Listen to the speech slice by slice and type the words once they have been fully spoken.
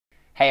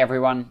Hey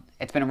everyone,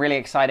 it's been a really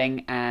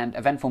exciting and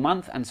eventful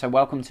month, and so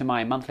welcome to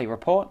my monthly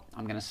report.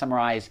 I'm going to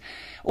summarize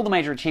all the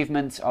major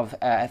achievements of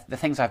the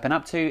things I've been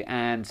up to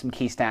and some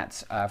key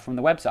stats from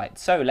the website.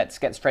 So let's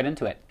get straight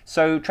into it.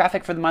 So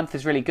traffic for the month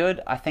is really good.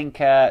 I think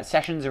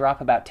sessions are up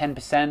about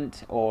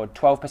 10% or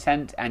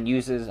 12% and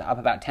users are up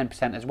about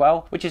 10% as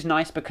well, which is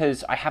nice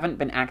because I haven't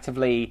been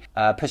actively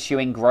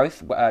pursuing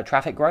growth,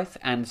 traffic growth,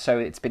 and so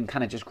it's been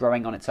kind of just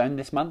growing on its own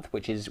this month,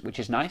 which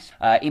is nice.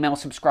 Email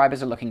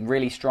subscribers are looking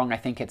really strong. I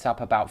think it's up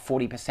about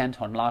 40%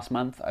 on last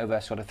month,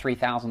 over sort of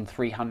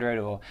 3,300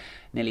 or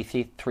nearly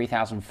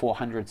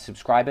 3,400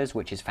 subscribers,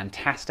 which is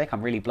fantastic.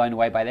 I'm really blown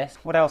away by this.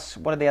 What else?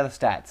 What are the other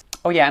stats?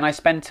 Oh yeah, and I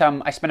spent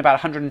about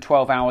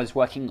 112 hours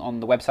working on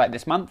the website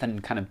this month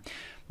and kind of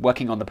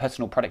working on the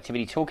personal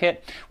productivity toolkit,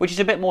 which is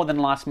a bit more than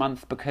last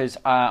month because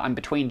I'm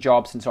between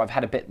jobs, and so I've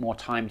had a bit more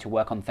time to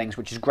work on things,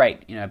 which is great.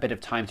 You know, a bit of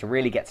time to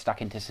really get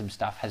stuck into some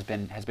stuff has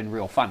been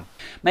real fun.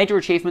 Major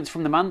achievements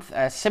from the month,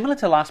 similar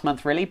to last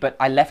month really, but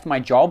I left my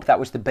job.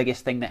 That was the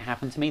biggest thing that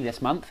happened to me this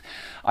month.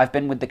 I've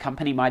been with the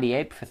company Mighty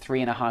Ape for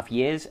 3.5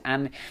 years,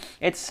 and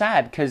it's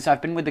sad because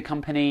I've been with the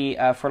company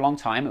for a long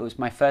time. It was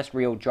my first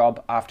real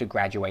job after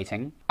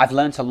graduating. I've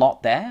learned a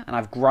lot there, and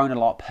I've grown a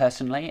lot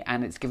personally,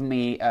 and it's given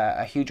me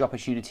a huge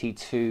opportunity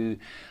to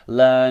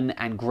learn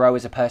and grow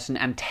as a person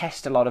and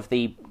test a lot of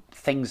the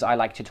things I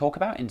like to talk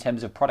about in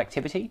terms of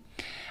productivity.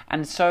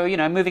 And so, you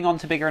know, moving on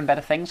to bigger and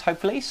better things,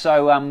 hopefully.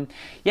 So,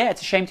 yeah,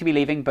 it's a shame to be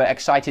leaving, but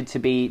excited to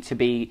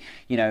be,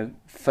 you know,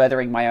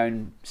 furthering my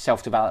own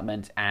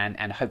self-development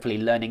and hopefully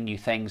learning new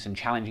things and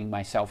challenging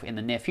myself in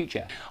the near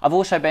future. I've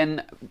also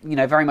been, you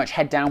know, very much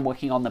head down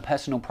working on the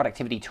personal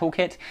productivity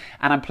toolkit,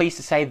 and I'm pleased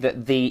to say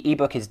that the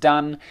ebook is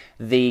done.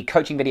 The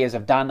coaching videos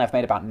I've done, I've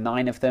made about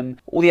 9 of them.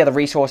 All the other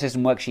resources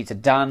and worksheets are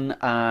done.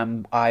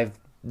 I've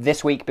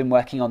this week been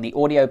working on the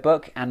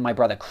audiobook, and my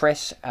brother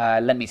Chris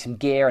lent me some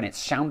gear, and it's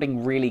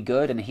sounding really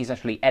good, and he's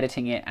actually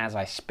editing it as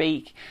I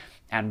speak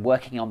and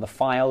working on the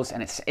files,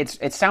 and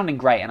it's sounding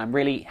great, and I'm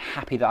really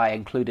happy that I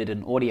included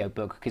an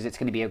audiobook because it's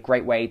going to be a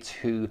great way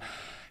to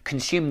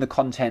consume the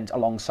content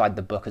alongside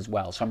the book as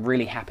well. So I'm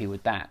really happy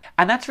with that.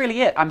 And that's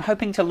really it. I'm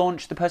hoping to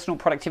launch the Personal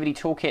Productivity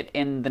Toolkit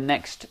in the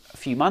next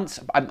few months.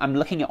 I'm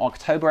looking at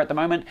October at the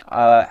moment.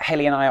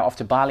 Haley and I are off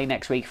to Bali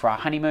next week for our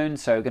honeymoon,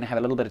 so we're going to have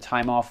a little bit of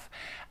time off.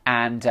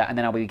 And then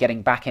I'll be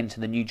getting back into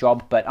the new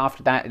job. But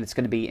after that, it's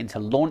going to be into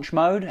launch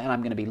mode, and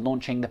I'm going to be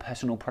launching the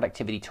Personal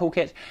Productivity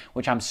Toolkit,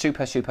 which I'm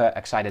super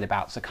excited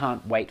about. So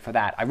can't wait for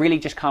that. I really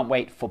just can't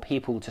wait for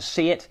people to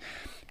see it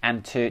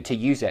and to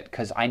use it,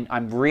 because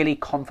I'm really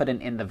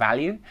confident in the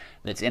value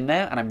that's in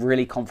there, and I'm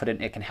really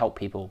confident it can help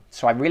people.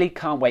 So I really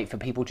can't wait for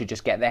people to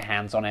just get their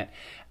hands on it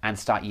and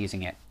start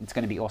using it. It's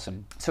going to be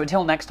awesome. So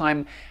until next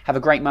time, have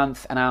a great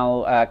month, and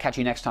I'll catch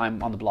you next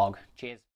time on the blog. Cheers.